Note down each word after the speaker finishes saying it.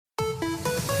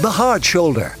The Hard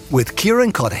Shoulder with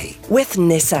Kieran Cuddihy with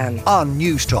Nissan on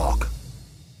News Talk.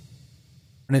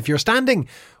 And if you're standing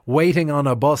waiting on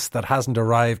a bus that hasn't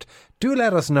arrived, do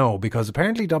let us know, because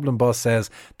apparently Dublin Bus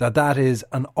says that that is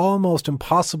an almost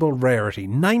impossible rarity.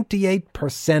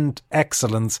 98%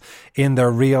 excellence in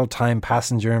their real-time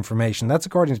passenger information. That's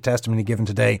according to testimony given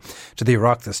today to the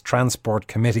Oireachtas Transport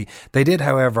Committee. They did,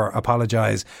 however,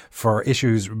 apologise for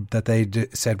issues that they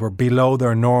said were below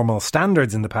their normal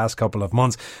standards in the past couple of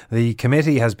months. The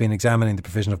committee has been examining the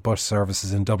provision of bus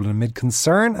services in Dublin amid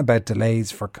concern about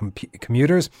delays for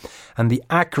commuters and the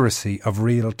accuracy of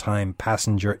real-time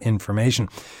passenger information.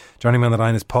 Joining me on the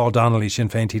line is Paul Donnelly, Sinn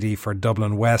Féin TD for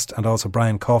Dublin West, and also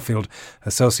Brian Caulfield,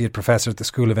 Associate Professor at the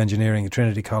School of Engineering at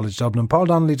Trinity College Dublin. Paul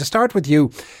Donnelly, to start with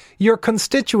you, your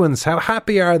constituents, how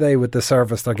happy are they with the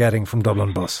service they're getting from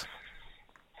Dublin Bus?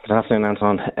 Good afternoon,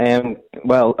 Anton.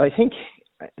 Well, I think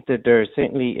that there's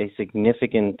certainly a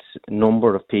significant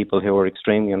number of people who are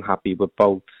extremely unhappy with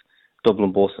both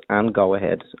Dublin Bus and Go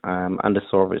Ahead and the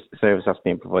service that's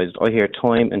being provided. I hear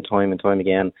time and time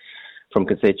again from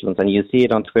constituents, and you see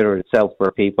it on Twitter itself,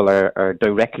 where people are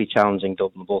directly challenging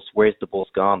Dublin Bus. Where's the bus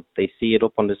gone? They see it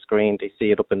up on the screen, they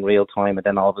see it up in real time, and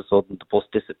then all of a sudden the bus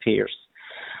disappears.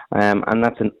 And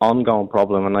that's an ongoing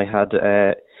problem. And I had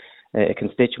a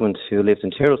constituent who lives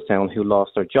in Town who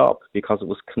lost their job because it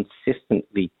was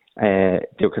consistently they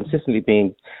were consistently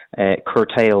being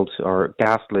curtailed or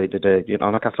gaslighted,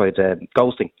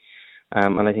 ghosting.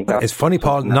 And I think it's funny,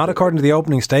 Paul, not according to the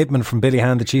opening statement from Billy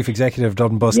Hann, the Chief Executive of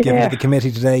Dublin Bus, given to the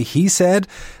committee today. He said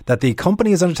that the company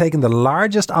has undertaken the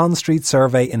largest on-street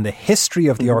survey in the history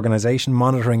of the organisation,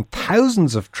 monitoring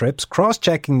thousands of trips,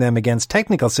 cross-checking them against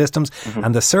technical systems,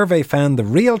 and the survey found the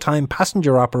real-time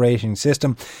passenger operating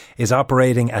system is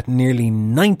operating at nearly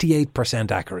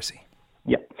 98% accuracy.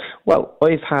 Yeah. Well,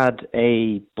 I've had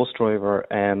a bus driver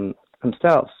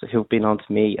themselves who've been on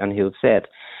to me and who've said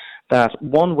that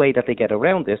one way that they get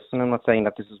around this, and I'm not saying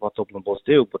that this is what Dublin Bus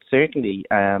do, but certainly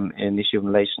an issue in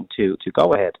relation to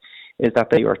Go Ahead, is that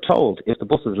they are told if the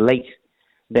bus is late,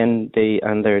 then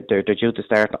they're due to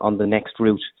start on the next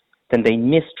route, then they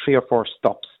miss 3 or 4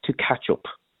 stops to catch up.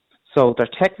 So they're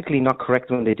technically not correct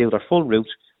when they do their full route,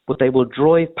 but they will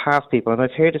drive past people. And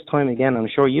I've heard this time again, I'm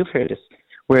sure you've heard this,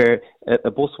 where a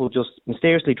bus will just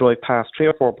mysteriously drive past 3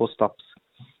 or 4 bus stops.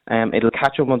 It'll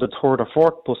catch up on the 3rd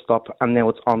or 4th bus stop, and now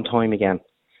it's on time again.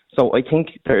 So I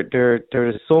think there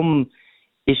is some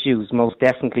issues, most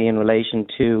definitely, in relation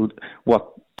to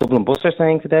what Dublin Bus are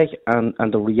saying today and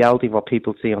the reality of what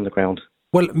people see on the ground.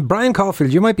 Well, Brian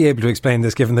Caulfield, you might be able to explain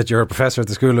this, given that you're a professor at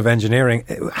the School of Engineering.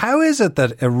 How is it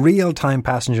that a real-time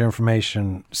passenger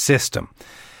information system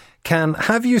can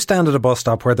have you stand at a bus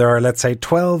stop where there are, let's say,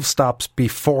 12 stops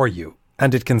before you,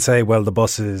 and it can say, well, the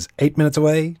bus is 8 minutes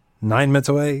away, 9 minutes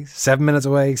away, 7 minutes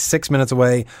away, 6 minutes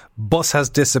away, bus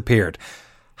has disappeared?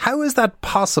 How is that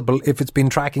possible if it's been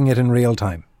tracking it in real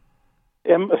time?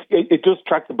 It does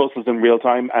track the buses in real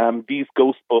time. These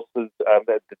ghost buses,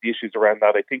 the issues around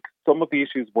that, I think some of the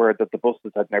issues were that the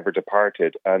buses had never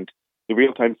departed, and the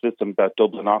real-time system that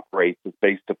Dublin operates is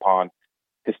based upon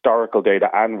historical data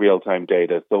and real-time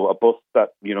data. So a bus that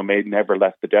may never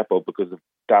left the depot because of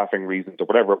staffing reasons or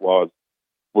whatever it was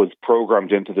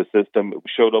programmed into the system. It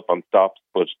showed up on stops,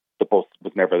 but the bus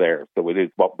was never there. So it is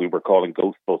what we were calling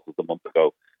ghost buses a month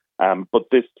ago. But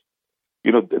this,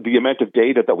 the amount of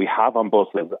data that we have on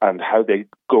buses and how they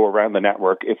go around the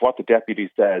network, if what the deputy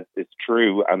says is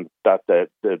true and that the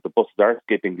buses are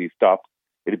skipping these stops,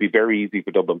 it'd be very easy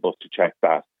for Dublin Bus to check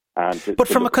that. But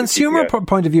from a consumer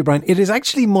point of view, Brian, it is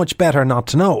actually much better not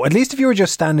to know. At least if you were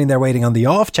just standing there waiting on the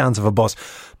off chance of a bus,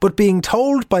 but being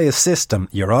told by a system,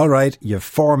 you're all right, you have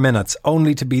 4 minutes,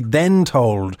 only to be then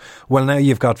told, well, now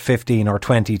you've got 15 or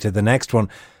 20 to the next one.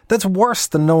 That's worse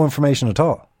than no information at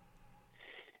all.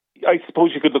 I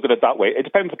suppose you could look at it that way. It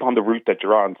depends upon the route that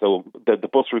you're on. So the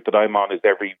bus route that I'm on is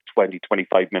every 20,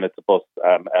 25 minutes a bus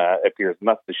appears, and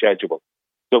that's the schedule.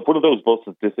 So if one of those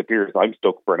buses disappears, I'm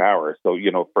stuck for an hour. So,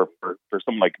 for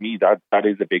someone like me, that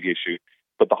is a big issue.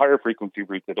 But the higher frequency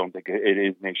routes, I don't think it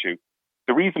is an issue.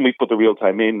 The reason we put the real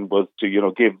time in was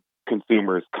to, give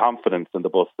consumers confidence in the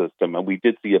bus system. And we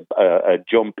did see a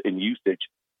jump in usage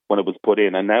when it was put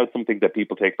in. And now it's something that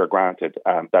people take for granted,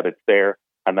 that it's there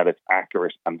and that it's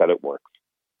accurate and that it works.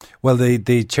 Well, the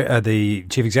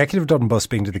Chief Executive of Dublin Bus,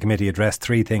 speaking to the committee, addressed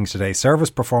 3 things today: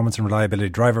 service, performance and reliability,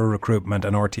 driver recruitment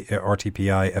and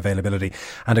RTPI availability.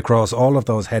 And across all of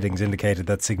those headings indicated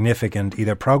that significant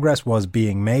either progress was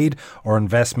being made or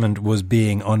investment was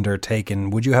being undertaken.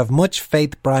 Would you have much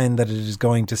faith, Brian, that it is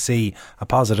going to see a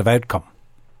positive outcome?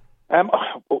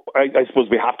 I suppose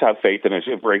we have to have faith in it.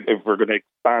 If we're going to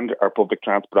expand our public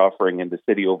transport offering in the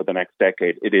city over the next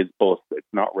decade, it is bus, it's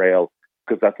not rail,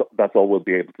 because that's all we'll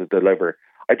be able to deliver.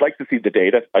 I'd like to see the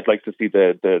data. I'd like to see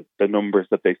the numbers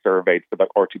that they surveyed for that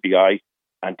RTBI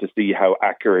and to see how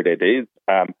accurate it is.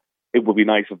 It would be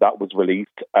nice if that was released.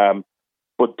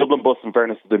 But Dublin Bus, in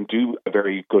fairness to them, do a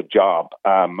very good job.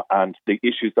 And the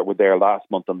issues that were there last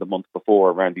month and the month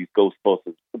before around these ghost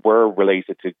buses were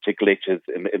related to glitches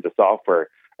in the software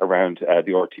around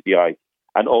the RTBI,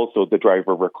 and also the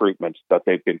driver recruitment that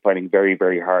they've been finding very,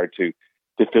 very hard to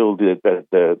fill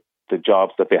the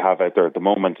jobs that they have out there at the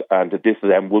moment. And this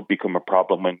then would become a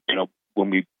problem when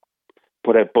we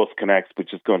put out Bus Connects,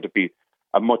 which is going to be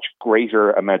a much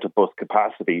greater amount of bus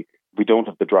capacity. If we don't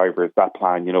have the drivers, that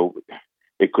plan,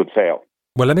 it could fail.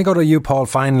 Well, let me go to you, Paul,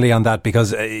 finally on that,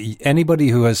 because anybody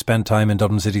who has spent time in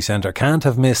Dublin city centre can't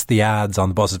have missed the ads on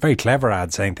the buses. Very clever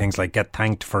ads saying things like "get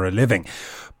thanked for a living,"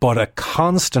 but a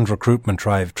constant recruitment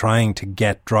drive trying to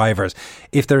get drivers.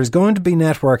 If there is going to be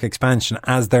network expansion,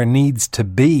 as there needs to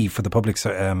be for the public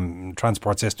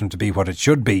transport system to be what it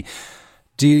should be,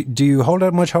 do you hold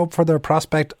out much hope for their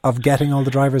prospect of getting all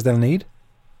the drivers they'll need?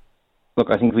 Look,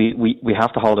 I think we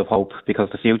have to hold up hope, because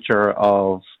the future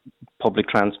of public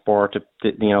transport,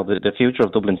 the future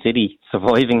of Dublin City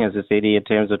surviving as a city in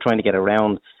terms of trying to get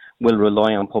around will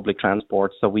rely on public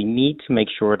transport. So we need to make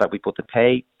sure that we put the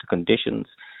pay, the conditions,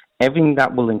 everything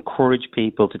that will encourage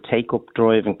people to take up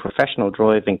driving, professional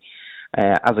driving,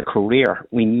 as a career.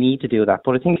 We need to do that.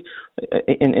 But I think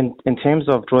in terms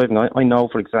of driving, I know,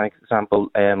 for example,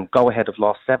 Go Ahead have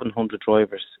lost 700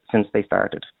 drivers since they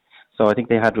started. So I think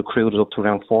they had recruited up to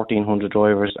around 1,400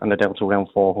 drivers and they're down to around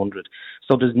 400.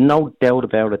 So there's no doubt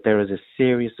about it. There is a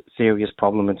serious, serious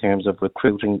problem in terms of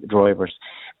recruiting drivers.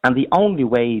 And the only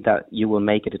way that you will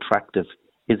make it attractive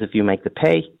is if you make the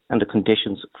pay and the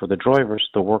conditions for the drivers,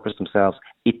 the workers themselves,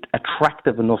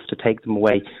 attractive enough to take them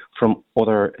away from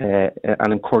other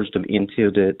and encourage them into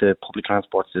the public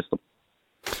transport system.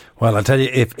 Well, I'll tell you,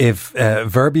 if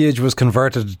verbiage was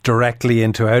converted directly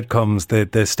into outcomes,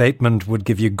 the statement would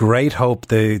give you great hope.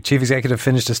 The Chief Executive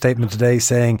finished a statement today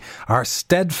saying, "Our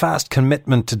steadfast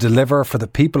commitment to deliver for the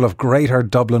people of Greater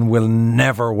Dublin will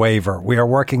never waver. We are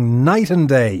working night and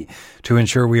day to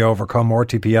ensure we overcome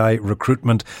RTPI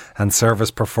recruitment and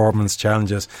service performance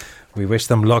challenges." We wish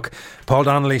them luck. Paul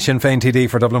Donnelly, Sinn Féin TD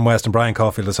for Dublin West, and Brian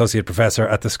Caulfield, Associate Professor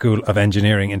at the School of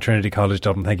Engineering in Trinity College,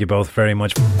 Dublin. Thank you both very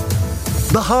much.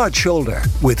 The Hard Shoulder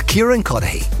with Kieran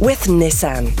Cuddihy. With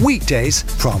Nissan. Weekdays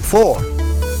from 4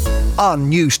 on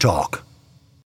News Talk.